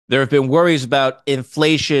There have been worries about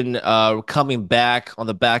inflation coming back on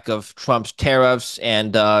the back of Trump's tariffs,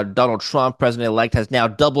 and Donald Trump, president-elect, has now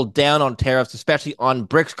doubled down on tariffs, especially on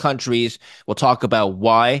BRICS countries. We'll talk about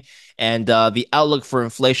why and the outlook for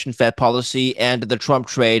inflation, Fed policy, and the Trump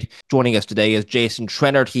trade. Joining us today is Jason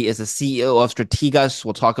Trennert. He is the CEO of Strategas.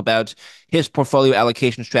 We'll talk about his portfolio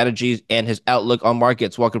allocation strategies and his outlook on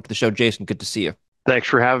markets. Welcome to the show, Jason. Good to see you. Thanks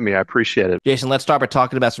for having me. I appreciate it. Jason, let's start by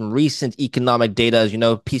talking about some recent economic data. As you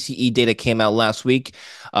know, PCE data came out last week.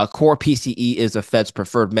 Core PCE is the Fed's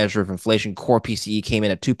preferred measure of inflation. Core PCE came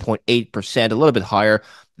in at 2.8%, a little bit higher than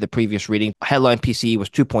the previous reading. Headline PCE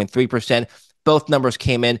was 2.3%. Both numbers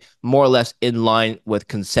came in more or less in line with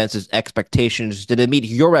consensus expectations. Did it meet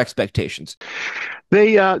your expectations?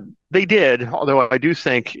 They did, although I do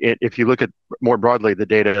think if you look at more broadly the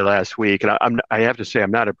data last week, and I have to say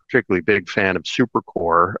I'm not a particularly big fan of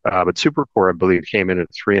Supercore, but Supercore I believe came in at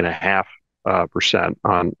 3.5%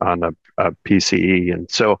 on the PCE, and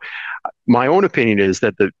so my own opinion is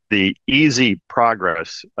that the easy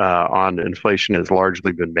progress on inflation has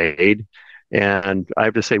largely been made, and I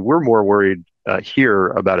have to say we're more worried here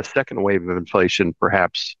about a second wave of inflation,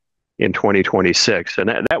 perhaps in 2026. And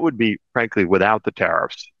that would be, frankly, without the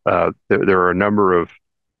tariffs. There are a number of,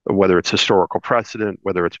 whether it's historical precedent,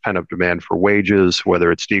 whether it's pent-up demand for wages,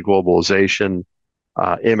 whether it's deglobalization,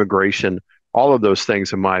 immigration, all of those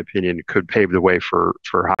things, in my opinion, could pave the way for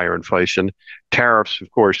higher inflation. Tariffs, of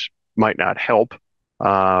course, might not help,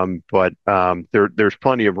 but there's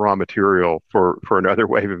plenty of raw material for another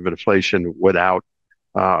wave of inflation without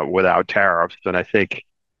tariffs. And I think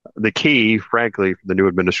the key, frankly, for the new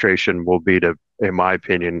administration will be to, in my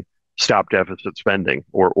opinion, stop deficit spending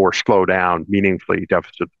or slow down meaningfully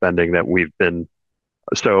deficit spending that we've been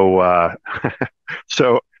so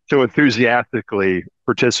so enthusiastically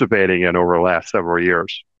participating in over the last several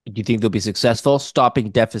years. Do you think they'll be successful stopping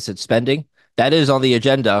deficit spending? That is on the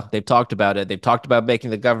agenda. They've talked about it. They've talked about making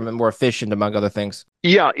the government more efficient, among other things.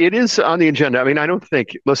 Yeah, it is on the agenda. I mean, I don't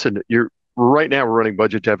think, listen, you're right now we're running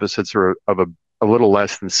budget deficits of a little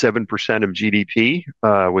less than 7% of GDP,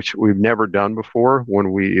 which we've never done before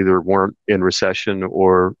when we either weren't in recession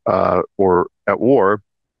or at war.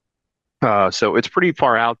 So it's pretty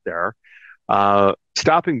far out there.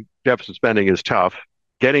 Stopping deficit spending is tough.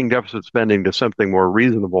 Getting deficit spending to something more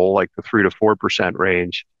reasonable, like the 3 to 4%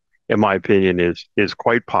 range, in my opinion, is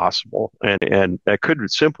quite possible, and that could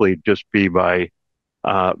simply just be by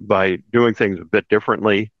doing things a bit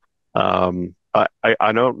differently.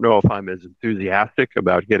 I don't know if I'm as enthusiastic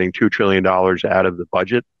about getting $2 trillion out of the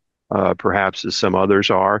budget, perhaps as some others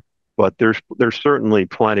are, but there's certainly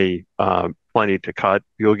plenty to cut.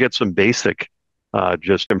 You'll get some basic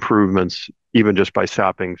just improvements, even just by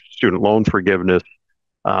stopping student loan forgiveness,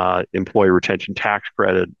 employee retention tax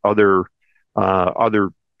credit, other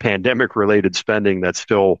pandemic related spending that's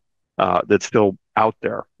still out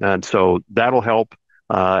there, and so that'll help.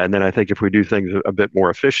 And then I think if we do things a bit more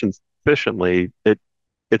efficiently,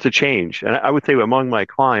 it's a change. And I would say among my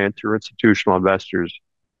clients or institutional investors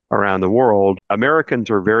around the world, Americans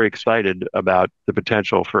are very excited about the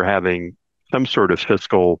potential for having some sort of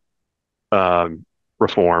fiscal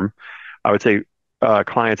reform. I would say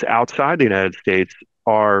clients outside the United States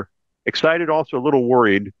are excited, also a little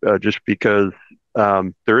worried, just because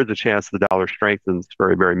there is a chance the dollar strengthens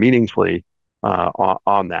very, very meaningfully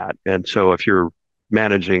on that. And so if you're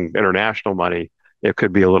managing international money, it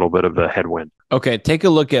could be a little bit of a headwind. Okay, take a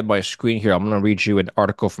look at my screen here. I'm going to read you an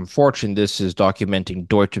article from Fortune. This is documenting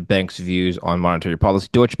Deutsche Bank's views on monetary policy.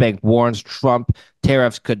 Deutsche Bank warns Trump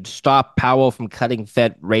tariffs could stop Powell from cutting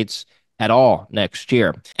Fed rates at all next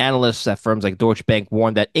year. Analysts at firms like Deutsche Bank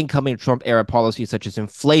warned that incoming Trump-era policies such as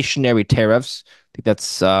inflationary tariffs, I think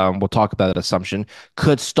that's, we'll talk about that assumption,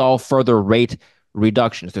 could stall further rate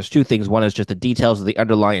reductions. There's two things. One is just the details of the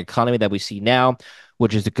underlying economy that we see now,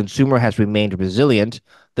 which is the consumer has remained resilient.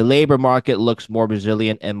 The labor market looks more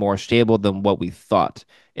resilient and more stable than what we thought.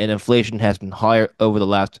 And inflation has been higher over the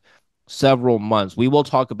last several months. We will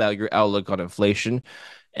talk about your outlook on inflation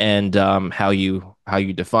and how you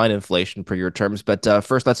define inflation per your terms. But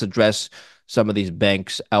first, let's address some of these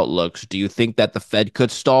banks' outlooks. Do you think that the Fed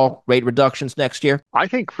could stall rate reductions next year? I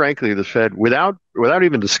think, frankly, the Fed, without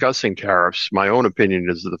even discussing tariffs, my own opinion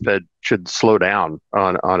is that the Fed should slow down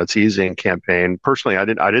on its easing campaign. Personally, I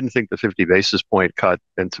didn't think the 50 basis point cut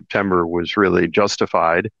in September was really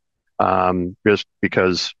justified, just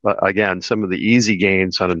because, again, some of the easy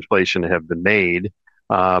gains on inflation have been made,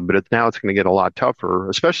 but it's going to get a lot tougher,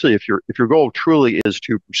 especially if your goal truly is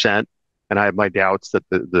 2%. And I have my doubts that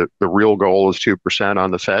the real goal is 2%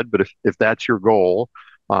 on the Fed. But if that's your goal,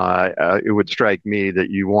 it would strike me that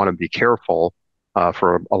you want to be careful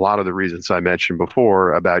for a lot of the reasons I mentioned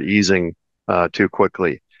before about easing too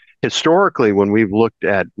quickly. Historically, when we've looked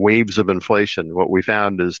at waves of inflation, what we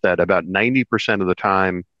found is that about 90% of the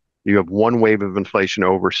time you have one wave of inflation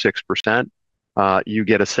over 6%, you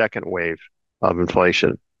get a second wave of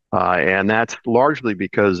inflation. And that's largely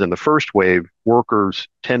because in the first wave, workers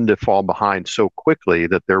tend to fall behind so quickly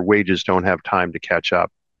that their wages don't have time to catch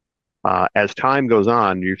up. As time goes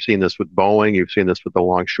on, you've seen this with Boeing, you've seen this with the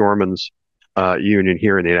Longshoremen's union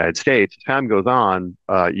here in the United States. As time goes on,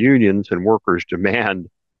 unions and workers demand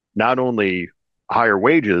not only higher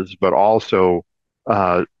wages, but also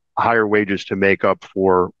uh, higher wages to make up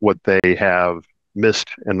for what they have missed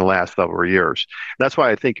in the last several years. That's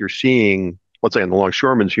why I think you're seeing, let's say in the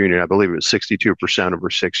Longshoremen's union, I believe it was 62% over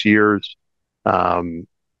 6 years. Um,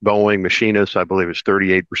 Boeing machinists, I believe it's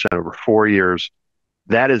 38% over 4 years.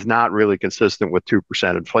 That is not really consistent with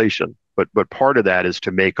 2% inflation. But part of that is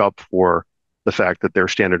to make up for the fact that their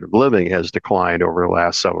standard of living has declined over the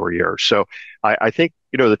last several years. So I think,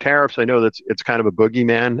 the tariffs, I know that's it's kind of a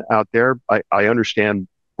boogeyman out there. I understand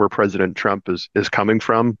where President Trump is coming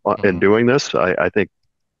from in Mhm. doing this. I think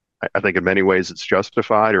in many ways it's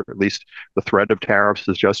justified, or at least the threat of tariffs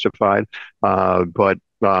is justified. But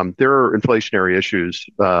there are inflationary issues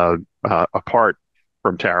apart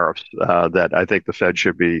from tariffs that I think the Fed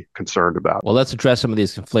should be concerned about. Well, let's address some of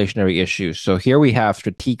these inflationary issues. So here we have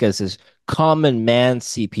Strategas' common man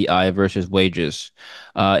CPI versus wages.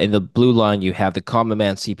 In the blue line, you have the common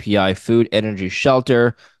man CPI: food, energy,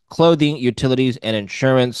 shelter, clothing, utilities, and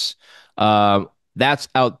insurance. That's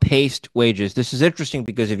outpaced wages. This is interesting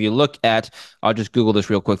because if you look at, I'll just Google this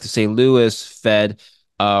real quick, the St. Louis Fed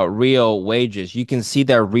real wages, you can see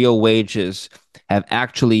that real wages have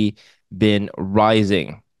actually been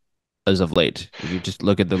rising as of late, if you just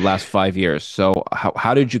look at the last 5 years. So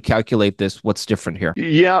how did you calculate this? What's different here?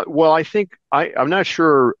 Yeah, well, I think I'm not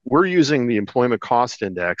sure. We're using the employment cost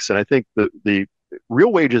index, and I think the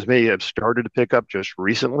real wages may have started to pick up just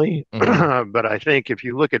recently. Hmm. But I think if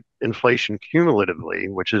you look at inflation cumulatively,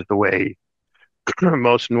 which is the way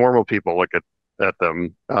most normal people look at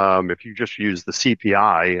them, if you just use the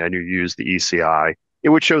CPI and you use the ECI, it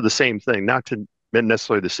would show the same thing, not to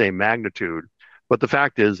necessarily the same magnitude. But the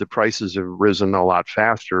fact is, the prices have risen a lot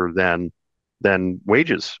faster than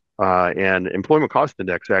wages. And employment cost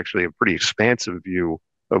index actually a pretty expansive view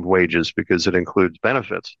of wages because it includes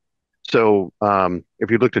benefits. So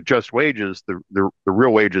if you looked at just wages, the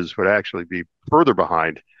real wages would actually be further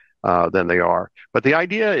behind than they are. But the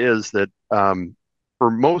idea is that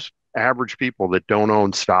for most average people that don't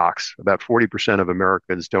own stocks, about 40% of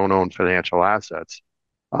Americans don't own financial assets.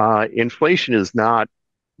 Inflation is not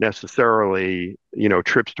necessarily,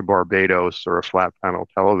 trips to Barbados or a flat panel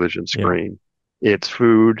television Yeah. screen. It's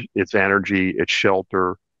food, it's energy, it's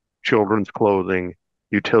shelter, children's clothing,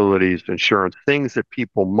 utilities, insurance, things that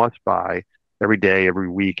people must buy every day, every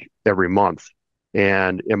week, every month.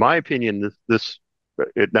 And in my opinion, this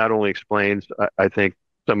it not only explains, I think,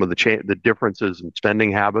 some of the differences in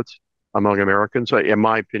spending habits among Americans. In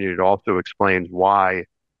my opinion, it also explains why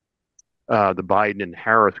the Biden and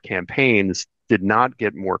Harris campaigns did not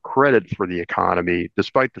get more credit for the economy,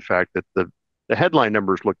 despite the fact that the headline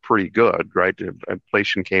numbers look pretty good, right?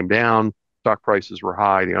 Inflation came down, stock prices were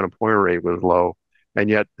high, the unemployment rate was low, and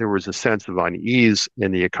yet there was a sense of unease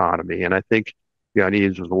in the economy. And I think the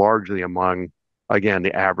unease was largely among, again,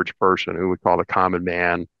 the average person who we call the common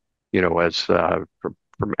man, as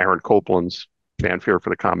from Aaron Copland's Fanfare for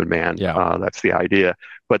the Common Man. Yeah. That's the idea.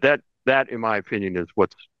 But that, in my opinion, is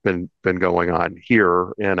what's been going on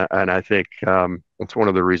here, and I think it's one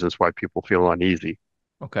of the reasons why people feel uneasy.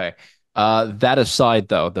 Okay. That aside,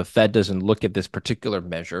 though, the Fed doesn't look at this particular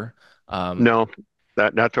measure. Um, No,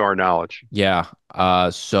 that not to our knowledge. yeah.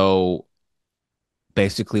 So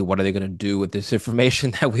basically, what are they going to do with this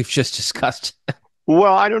information that we've just discussed?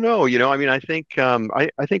 Well, I don't know. I mean, I think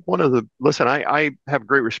one of the listen. I have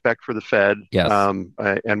great respect for the Fed Yes.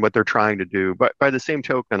 and what they're trying to do, but by the same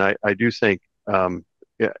token, I do think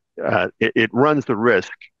yeah, it runs the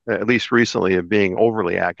risk, at least recently, of being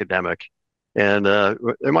overly academic, and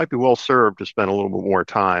it might be well served to spend a little bit more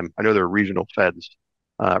time. I know there are regional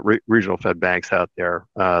Fed banks out there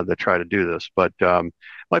that try to do this, but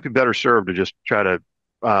might be better served to just try to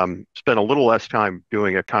spend a little less time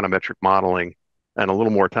doing econometric modeling and a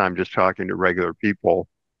little more time just talking to regular people.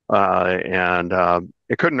 And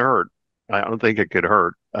it couldn't hurt. I don't think it could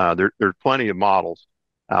hurt. There's plenty of models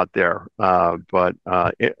out there, but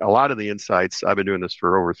a lot of the insights, I've been doing this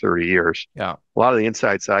for over 30 years. Yeah. A lot of the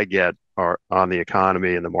insights I get are on the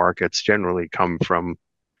economy and the markets generally come from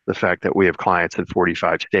the fact that we have clients in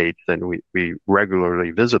 45 states and we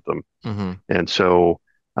regularly visit them. Hmm. And so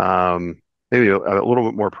maybe a little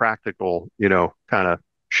bit more practical, kind of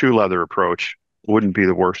shoe leather approach wouldn't be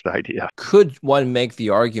the worst idea. Could one make the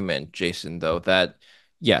argument, Jason, though, that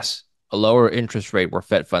yes, a lower interest rate or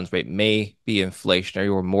Fed funds rate may be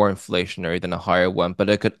inflationary or more inflationary than a higher one, but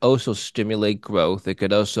it could also stimulate growth. It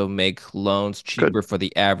could also make loans Good. cheaper for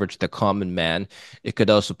the average, the common man. It could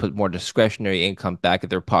also put more discretionary income back in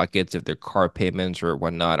their pockets if their car payments or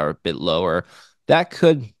whatnot are a bit lower. That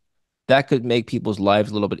could that could make people's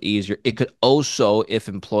lives a little bit easier. It could also, if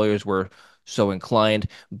employers were so inclined,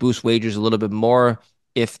 boost wages a little bit more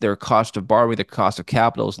if their cost of borrowing, the cost of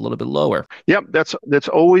capital is a little bit lower. Yep, that's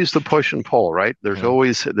always the push and pull, right? There's Mhm.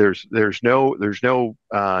 always there's no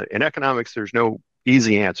in economics there's no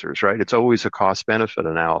easy answers, right? It's always a cost benefit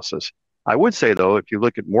analysis. I would say though, if you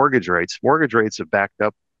look at mortgage rates have backed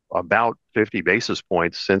up about 50 basis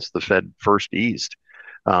points since the Fed first eased.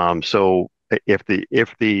 So if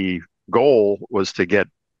the goal was to get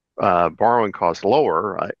borrowing costs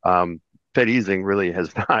lower, Fed easing really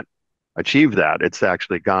has not achieved that. It's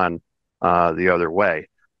actually gone the other way.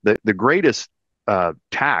 The greatest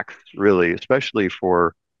tax, really, especially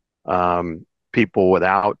for people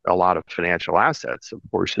without a lot of financial assets, of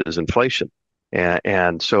course, is inflation.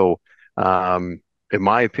 And so, in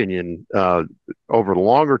my opinion, over the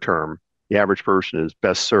longer term, the average person is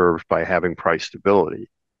best served by having price stability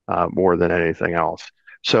more than anything else.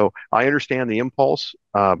 So I understand the impulse,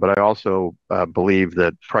 but I also believe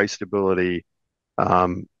that price stability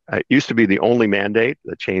it used to be the only mandate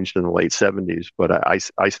that changed in the late 70s, but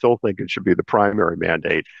I still think it should be the primary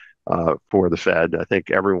mandate for the Fed. I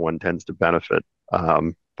think everyone tends to benefit,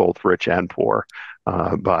 both rich and poor,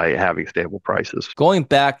 by having stable prices. Going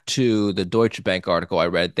back to the Deutsche Bank article I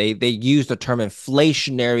read, they used the term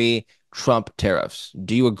inflationary Trump tariffs.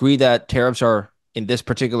 Do you agree that tariffs are, in this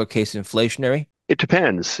particular case, inflationary? It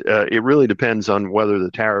depends. It really depends on whether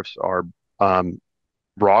the tariffs are um,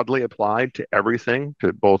 broadly applied to everything,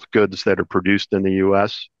 to both goods that are produced in the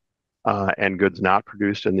U.S. And goods not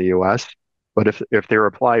produced in the U.S. But if they're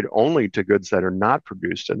applied only to goods that are not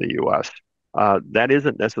produced in the U.S., that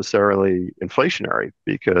isn't necessarily inflationary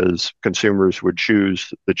because consumers would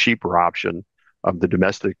choose the cheaper option of the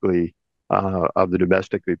domestically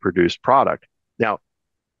produced product. Now,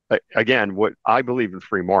 again, what I believe in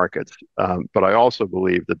free markets, but I also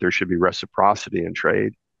believe that there should be reciprocity in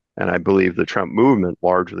trade, and I believe the Trump movement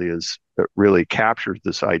largely is really captures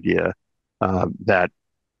this idea that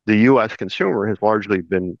the U.S. consumer has largely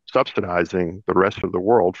been subsidizing the rest of the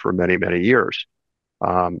world for many, many years,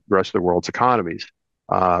 the rest of the world's economies.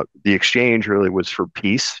 The exchange really was for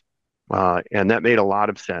peace, and that made a lot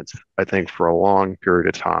of sense, I think, for a long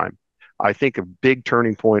period of time. I think a big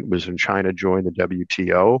turning point was when China joined the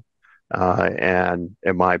WTO. And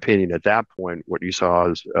in my opinion, at that point, what you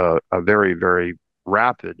saw is a very, very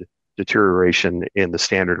rapid deterioration in the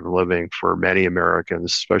standard of living for many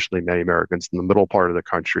Americans, especially many Americans in the middle part of the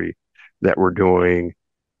country that were doing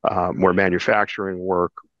more manufacturing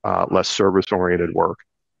work, less service-oriented work.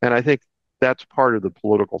 And I think that's part of the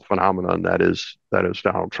political phenomenon that is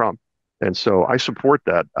Donald Trump. And so I support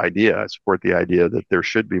that idea. I support the idea that there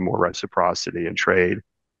should be more reciprocity in trade,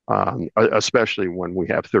 especially when we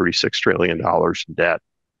have $36 trillion in debt.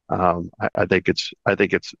 I think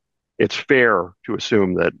it's fair to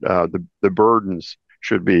assume that the burdens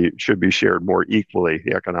should be shared more equally.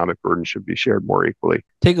 The economic burden should be shared more equally.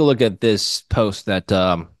 Take a look at this post that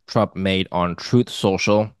Trump made on Truth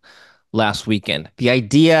Social last weekend. The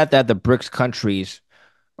idea that the BRICS countries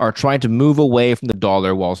are trying to move away from the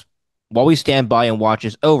dollar while we stand by and watch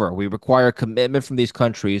is over. We require a commitment from these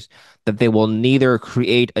countries that they will neither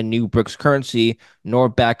create a new BRICS currency nor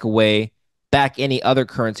back any other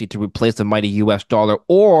currency to replace the mighty US dollar,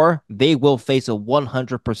 or they will face a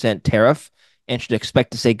 100% tariff and should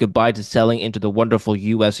expect to say goodbye to selling into the wonderful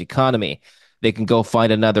US economy. They can go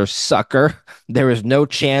find another sucker. There is no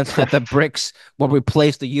chance that the BRICS will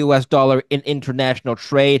replace the US dollar in international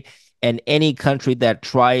trade, and any country that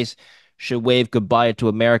tries should wave goodbye to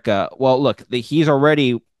America. Well, look, he's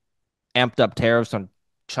already amped up tariffs on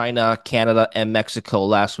China, Canada, and Mexico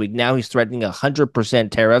last week. Now he's threatening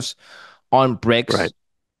 100% tariffs on BRICS. Right.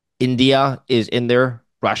 India is in there.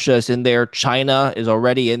 Russia is in there. China is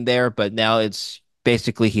already in there, but now it's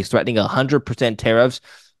basically he's threatening 100% tariffs.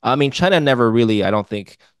 I mean, China never really, I don't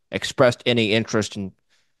think, expressed any interest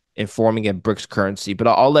in forming a BRICS currency, but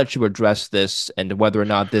I'll let you address this and whether or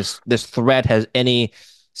not this threat has any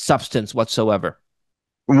substance whatsoever.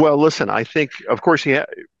 Well, listen, I think, of course,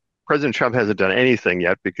 President Trump hasn't done anything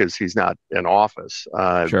yet because he's not in office.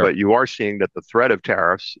 Sure. But you are seeing that the threat of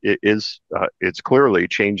tariffs it's clearly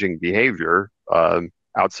changing behavior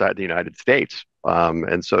outside the United States.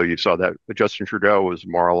 And so you saw that Justin Trudeau was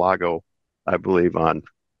in Mar-a-Lago, I believe, on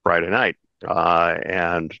Friday night.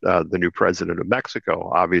 And the new president of Mexico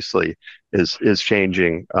obviously is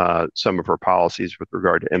changing some of her policies with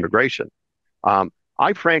regard to immigration.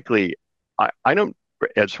 I frankly, I don't,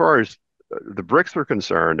 as far as the BRICS are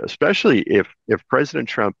concerned, especially if President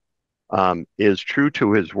Trump is true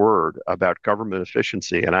to his word about government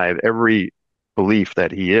efficiency, and I have every belief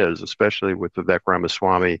that he is, especially with Vivek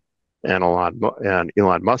Ramaswamy and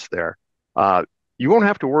Elon Musk there. You won't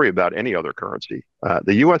have to worry about any other currency.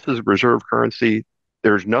 The U.S. is a reserve currency.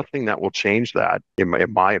 There's nothing that will change that, in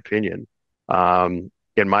my opinion,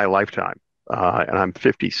 in my lifetime. And I'm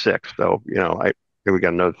 56, so I think we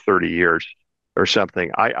got another 30 years or something.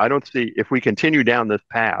 I don't see if we continue down this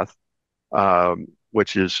path,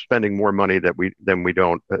 which is spending more money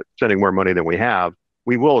spending more money than we have.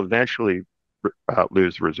 We will eventually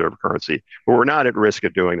lose the reserve currency, but we're not at risk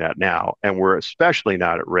of doing that now, and we're especially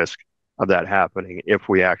not at risk of that happening if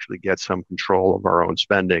we actually get some control of our own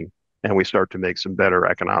spending and we start to make some better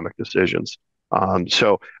economic decisions.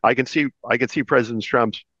 So I can see President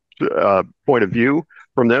Trump's point of view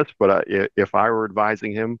from this, but if I were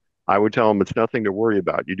advising him, I would tell him it's nothing to worry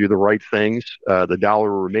about. You do the right things. The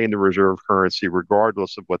dollar will remain the reserve currency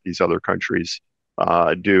regardless of what these other countries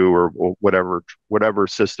do, or whatever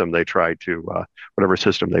system they try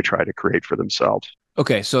to create for themselves.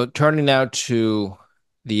 Okay, so turning now to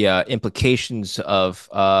the implications of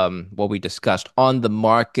what we discussed on the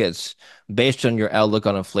markets, based on your outlook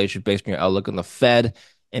on inflation, based on your outlook on the Fed,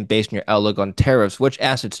 and based on your outlook on tariffs, which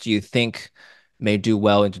assets do you think may do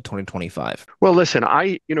well into 2025? Well, listen,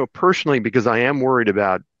 personally, because I am worried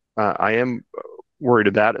about a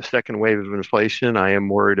second wave of inflation. I am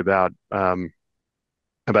worried about the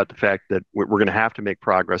fact that we're going to have to make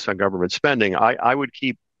progress on government spending. I would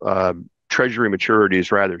keep Treasury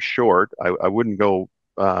maturities rather short. I wouldn't go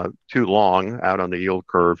too long out on the yield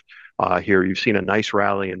curve here. You've seen a nice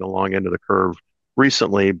rally in the long end of the curve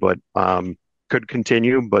recently, but could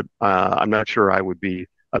continue. But I'm not sure I would be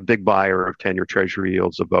a big buyer of 10-year Treasury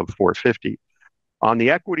yields above 450. On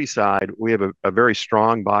the equity side, we have a very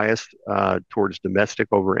strong bias towards domestic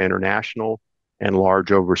over international and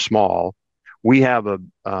large over small. We have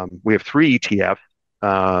three ETFs.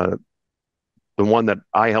 The one that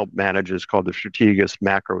I help manage is called the Strategas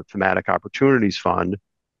Macro Thematic Opportunities Fund,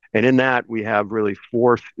 and in that we have really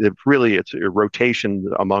four. It's a rotation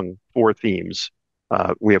among four themes.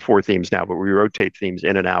 We have four themes now, but we rotate themes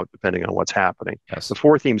in and out depending on what's happening. Yes. The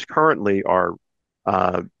four themes currently are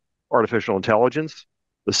artificial intelligence.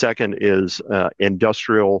 The second is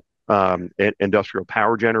industrial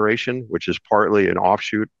power generation, which is partly an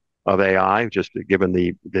offshoot of AI, just given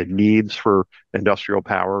the needs for industrial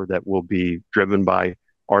power that will be driven by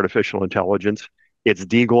artificial intelligence. It's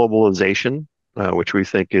deglobalization, which we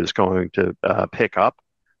think is going to pick up,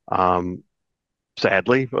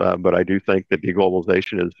 sadly, but I do think that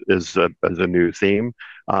deglobalization is a new theme.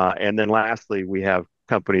 And then lastly, we have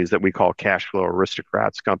companies that we call cash flow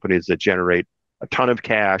aristocrats, companies that generate a ton of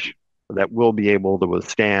cash that will be able to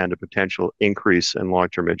withstand a potential increase in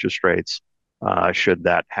long-term interest rates should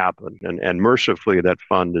that happen. And mercifully, that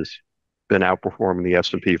fund has been outperforming the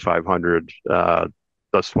S&P 500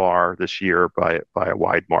 thus far this year by a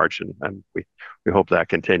wide margin, and we hope that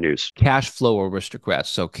continues. Cash flow aristocrats.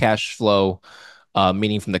 So cash flow,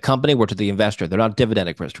 meaning from the company or to the investor. They're not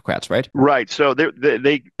dividend aristocrats, right? Right. So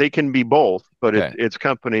they can be both, but Okay. it's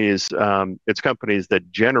companies that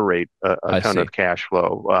generate a ton of cash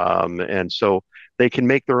flow, and so they can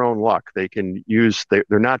make their own luck. They're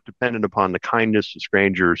not dependent upon the kindness of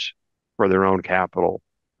strangers for their own capital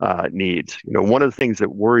needs. One of the things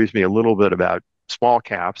that worries me a little bit about small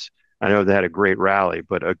caps, I know they had a great rally,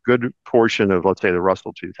 but a good portion of, let's say, the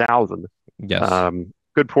Russell 2000, Yes.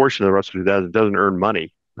 good portion of the Russell 2000 doesn't earn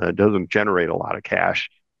money, doesn't generate a lot of cash,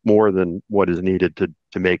 more than what is needed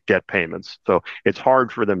to make debt payments. So it's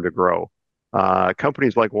hard for them to grow.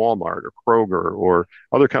 Companies like Walmart or Kroger or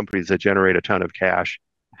other companies that generate a ton of cash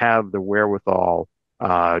have the wherewithal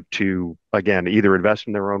to, again, either invest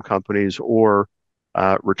in their own companies or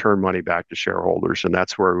return money back to shareholders, and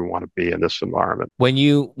that's where we want to be in this environment. When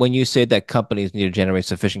you say that companies need to generate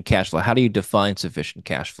sufficient cash flow, how do you define sufficient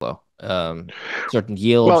cash flow? Certain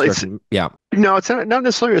yield, Well, no, it's not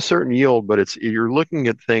necessarily a certain yield, but you're looking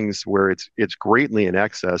at things where it's greatly in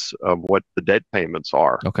excess of what the debt payments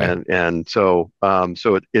are, Okay. and so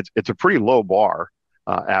it's a pretty low bar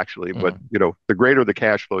actually, but the greater the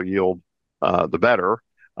cash flow yield, the better.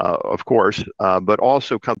 of course, but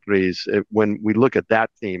also companies. When we look at that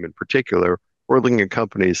theme in particular, we're looking at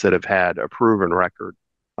companies that have had a proven record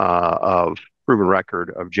of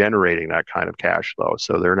generating that kind of cash flow.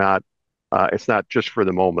 So they're not. It's not just for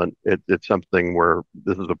the moment. It's something where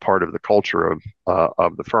this is a part of the culture of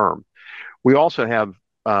the firm. We also have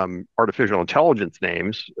artificial intelligence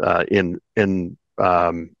names in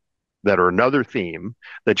that are another theme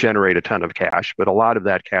that generate a ton of cash, but a lot of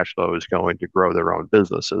that cash flow is going to grow their own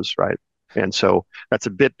businesses, right? And so that's a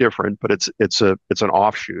bit different, but it's an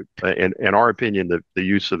offshoot. In our opinion, the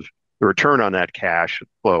use of the return on that cash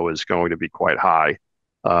flow is going to be quite high,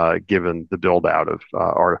 given the build out of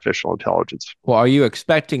artificial intelligence. Well, are you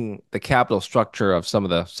expecting the capital structure of some of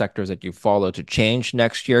the sectors that you follow to change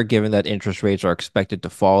next year, given that interest rates are expected to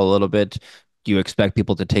fall a little bit? Do you expect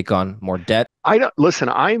people to take on more debt? I don't listen.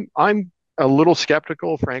 I'm a little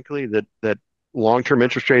skeptical, frankly, that long-term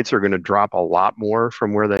interest rates are going to drop a lot more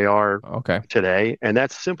from where they are Okay. today, and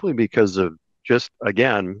that's simply because of just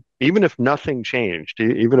again, even if nothing changed,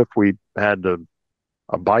 even if we had a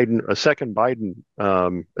second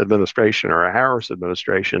Biden administration or a Harris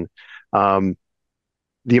administration, um,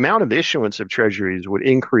 the amount of issuance of treasuries would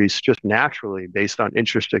increase just naturally based on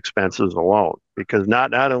interest expenses alone. Because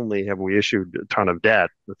not only have we issued a ton of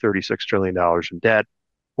debt, the $36 trillion in debt,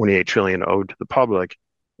 28 trillion owed to the public,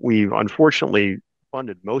 we've unfortunately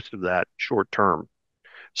funded most of that short term.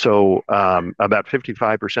 So about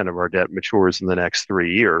 55% of our debt matures in the next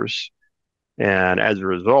 3 years. And as a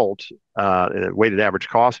result, the weighted average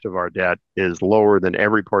cost of our debt is lower than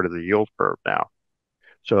every part of the yield curve now.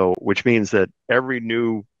 So, which means that every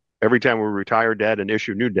time we retire debt and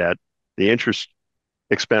issue new debt, the interest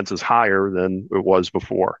expense is higher than it was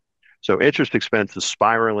before. So interest expense is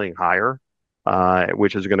spiraling higher,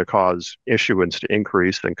 which is going to cause issuance to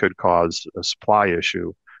increase and could cause a supply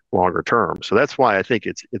issue longer term. So that's why I think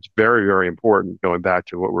it's very, very important, going back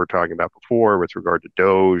to what we were talking about before with regard to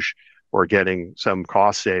Doge or getting some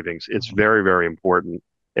cost savings. It's very, very important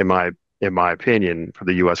in my opinion for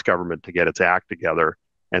the US government to get its act together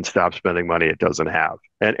and stop spending money it doesn't have.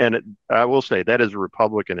 I will say that is a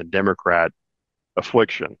Republican and Democrat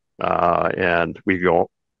affliction. And we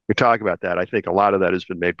talk about that. I think a lot of that has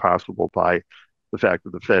been made possible by the fact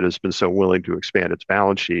that the Fed has been so willing to expand its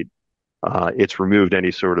balance sheet. It's removed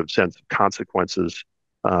any sort of sense of consequences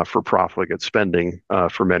for profligate spending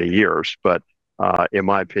for many years. But in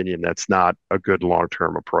my opinion, that's not a good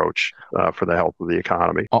long-term approach for the health of the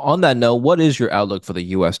economy. On that note, what is your outlook for the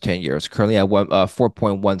U.S. 10 years? Currently at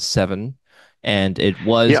 4.17, and it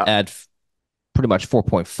was Yeah, at pretty much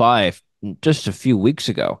 4.5 just a few weeks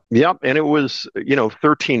ago. yeah, and it was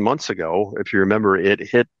 13 months ago, if you remember, it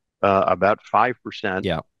hit about 5%.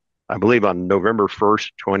 Yeah. I believe on November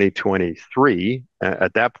 1st, 2023.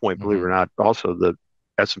 At that point, believe it Hmm. or not, also the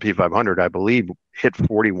S&P 500, I believe, hit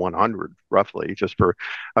 4,100 roughly just for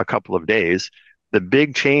a couple of days. The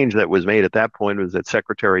big change that was made at that point was that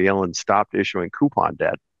Secretary Yellen stopped issuing coupon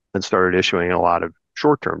debt and started issuing a lot of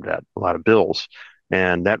short-term debt, a lot of bills.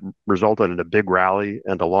 And that resulted in a big rally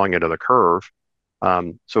and a long end of the curve.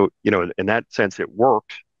 So, in that sense, it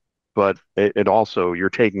worked, but it also, you're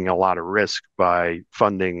taking a lot of risk by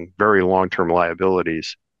funding very long-term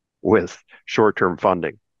liabilities with short-term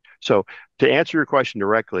funding. So to answer your question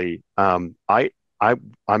directly, I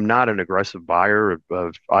I'm not an aggressive buyer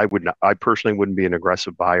of I personally wouldn't be an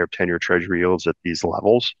aggressive buyer of 10-year Treasury yields at these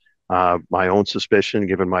levels. My own suspicion,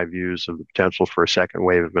 given my views of the potential for a second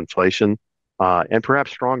wave of inflation and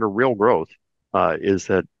perhaps stronger real growth, is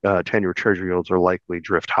that 10-year Treasury yields are likely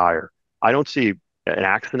drift higher. I don't see an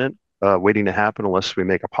accident waiting to happen unless we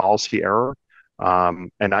make a policy error.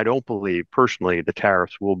 And I don't believe personally the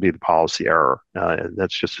tariffs will be the policy error. And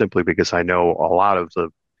that's just simply because I know a lot of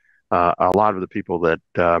the people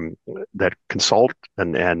that consult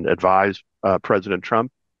and advise President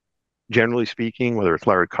Trump, generally speaking, whether it's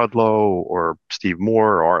Larry Kudlow or Steve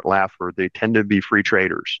Moore or Art Laffer, they tend to be free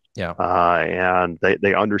traders. Yeah. And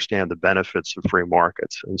they understand the benefits of free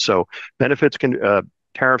markets. And so tariffs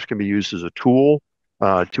can be used as a tool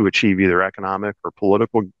to achieve either economic or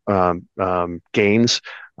political gains.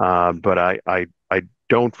 But I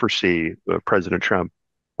don't foresee President Trump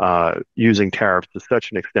using tariffs to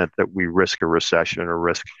such an extent that we risk a recession or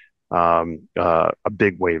risk a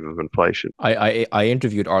big wave of inflation. I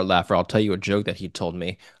interviewed Art Laffer. I'll tell you a joke that he told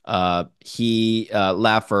me. Laffer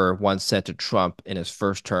once said to Trump in his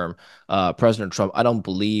first term, President Trump, I don't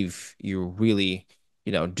believe you really,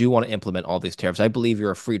 do want to implement all these tariffs. I believe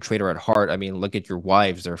you're a free trader at heart. I mean, look at your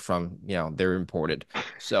wives. They're from, they're imported.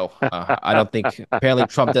 So I don't think apparently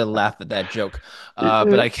Trump didn't laugh at that joke.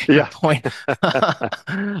 But I get your Yeah. point.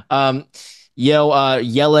 Um,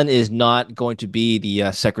 Yellen is not going to be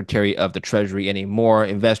the Secretary of the Treasury anymore.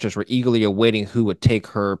 Investors were eagerly awaiting who would take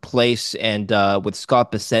her place. And with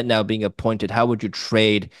Scott Bessent now being appointed, how would you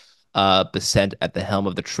trade Bessent at the helm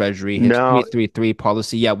of the Treasury? His No, 333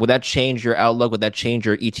 policy, yeah, would that change your outlook? Would that change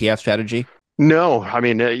your ETF strategy? no. I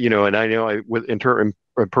mean, and I know in terms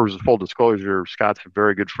of full disclosure, Scott's a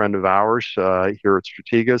very good friend of ours here at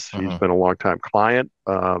Strategas. He's Hmm. been a longtime client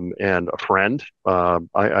and a friend.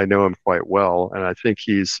 I know him quite well, and I think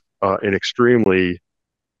he's an extremely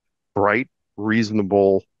bright,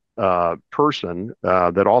 reasonable person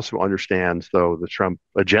that also understands, though, the Trump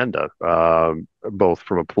agenda, both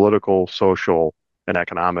from a political, social, and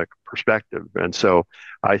economic perspective. And so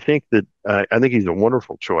I think he's a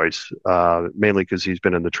wonderful choice, mainly because he's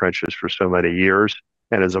been in the trenches for so many years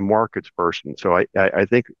and as a markets person. So I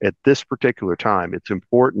think at this particular time, it's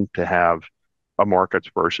important to have a markets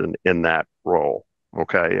person in that role.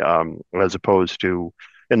 Okay, as opposed to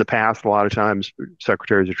in the past, a lot of times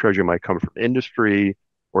secretaries of treasury might come from industry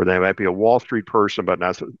or they might be a Wall Street person, but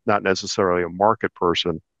not necessarily a market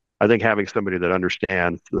person. I think having somebody that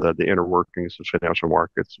understands the inner workings of financial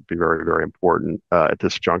markets would be very, very important at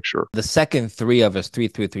this juncture. The second three of his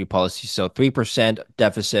 333 policy, so 3%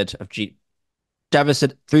 deficit,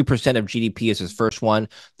 3% of GDP is his first one,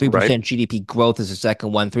 Right. 3% GDP growth is the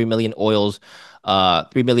second one, 3 million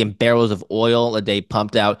barrels of oil a day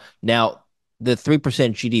pumped out. Now, the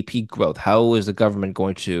 3% GDP growth, how is the government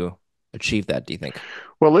going to achieve that, do you think?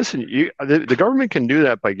 Well, listen, the government can do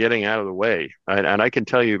that by getting out of the way. And I can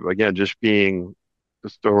tell you, again, just over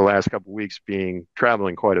the last couple of weeks, being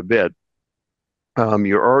traveling quite a bit,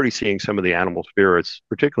 you're already seeing some of the animal spirits,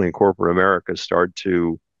 particularly in corporate America, start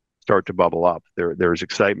to bubble up. There's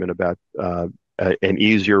excitement about an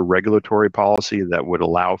easier regulatory policy that would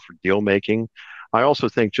allow for deal making. I also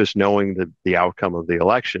think just knowing the outcome of the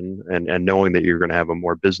election and knowing that you're going to have a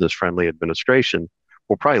more business friendly administration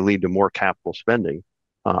will probably lead to more capital spending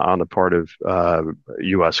on the part of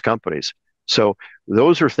U.S. companies. So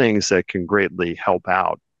those are things that can greatly help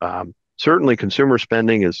out. Certainly, consumer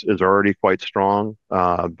spending is already quite strong,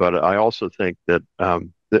 but I also think that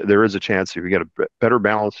there is a chance if you get a better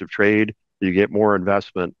balance of trade, you get more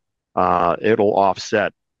investment, it'll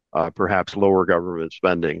offset perhaps lower government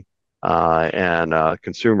spending, and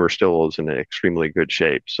consumer still is in extremely good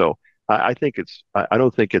shape. So I think I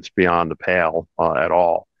don't think it's beyond the pale at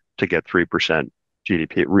all to get 3%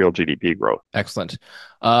 GDP, real GDP growth. Excellent.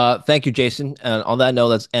 Thank you, Jason. And on that note,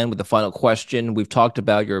 let's end with the final question. We've talked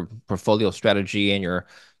about your portfolio strategy and your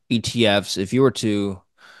ETFs. If you were to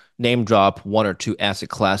name drop one or two asset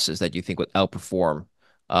classes that you think would outperform,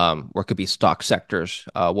 or could be stock sectors,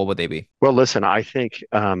 what would they be? Well, listen, I think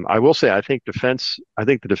I will say I think defense. I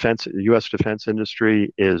think the U.S. defense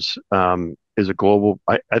industry is a global.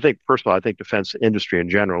 I think first of all, I think defense industry in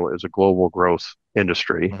general is a global growth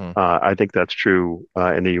industry. Hmm. I think that's true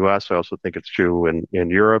in the U.S. I also think it's true in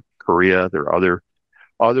Europe, Korea. There are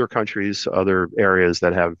other countries, other areas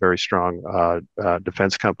that have very strong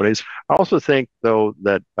defense companies. I also think, though,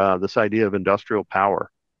 that this idea of industrial power,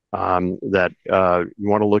 that you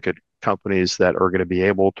want to look at companies that are going to be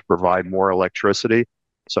able to provide more electricity.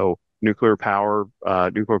 So nuclear power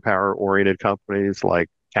oriented companies like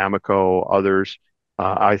Cameco, others,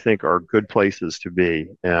 I think are good places to be.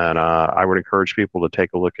 And I would encourage people to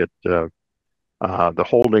take a look at the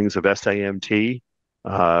holdings of SAMT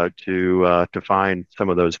to find some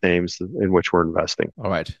of those names in which we're investing. All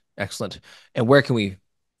right. Excellent. And where can we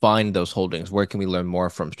find those holdings? Where can we learn more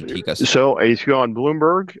from Strategas? So if you go on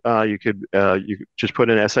Bloomberg, you could just put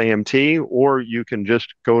in SAMT, or you can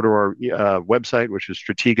just go to our website, which is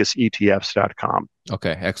strategasetfs.com.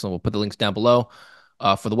 Okay, excellent. We'll put the links down below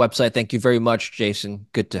for the website. Thank you very much, Jason.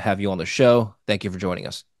 Good to have you on the show. Thank you for joining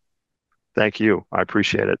us. Thank you. I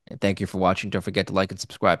appreciate it. And thank you for watching. Don't forget to like and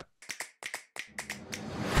subscribe.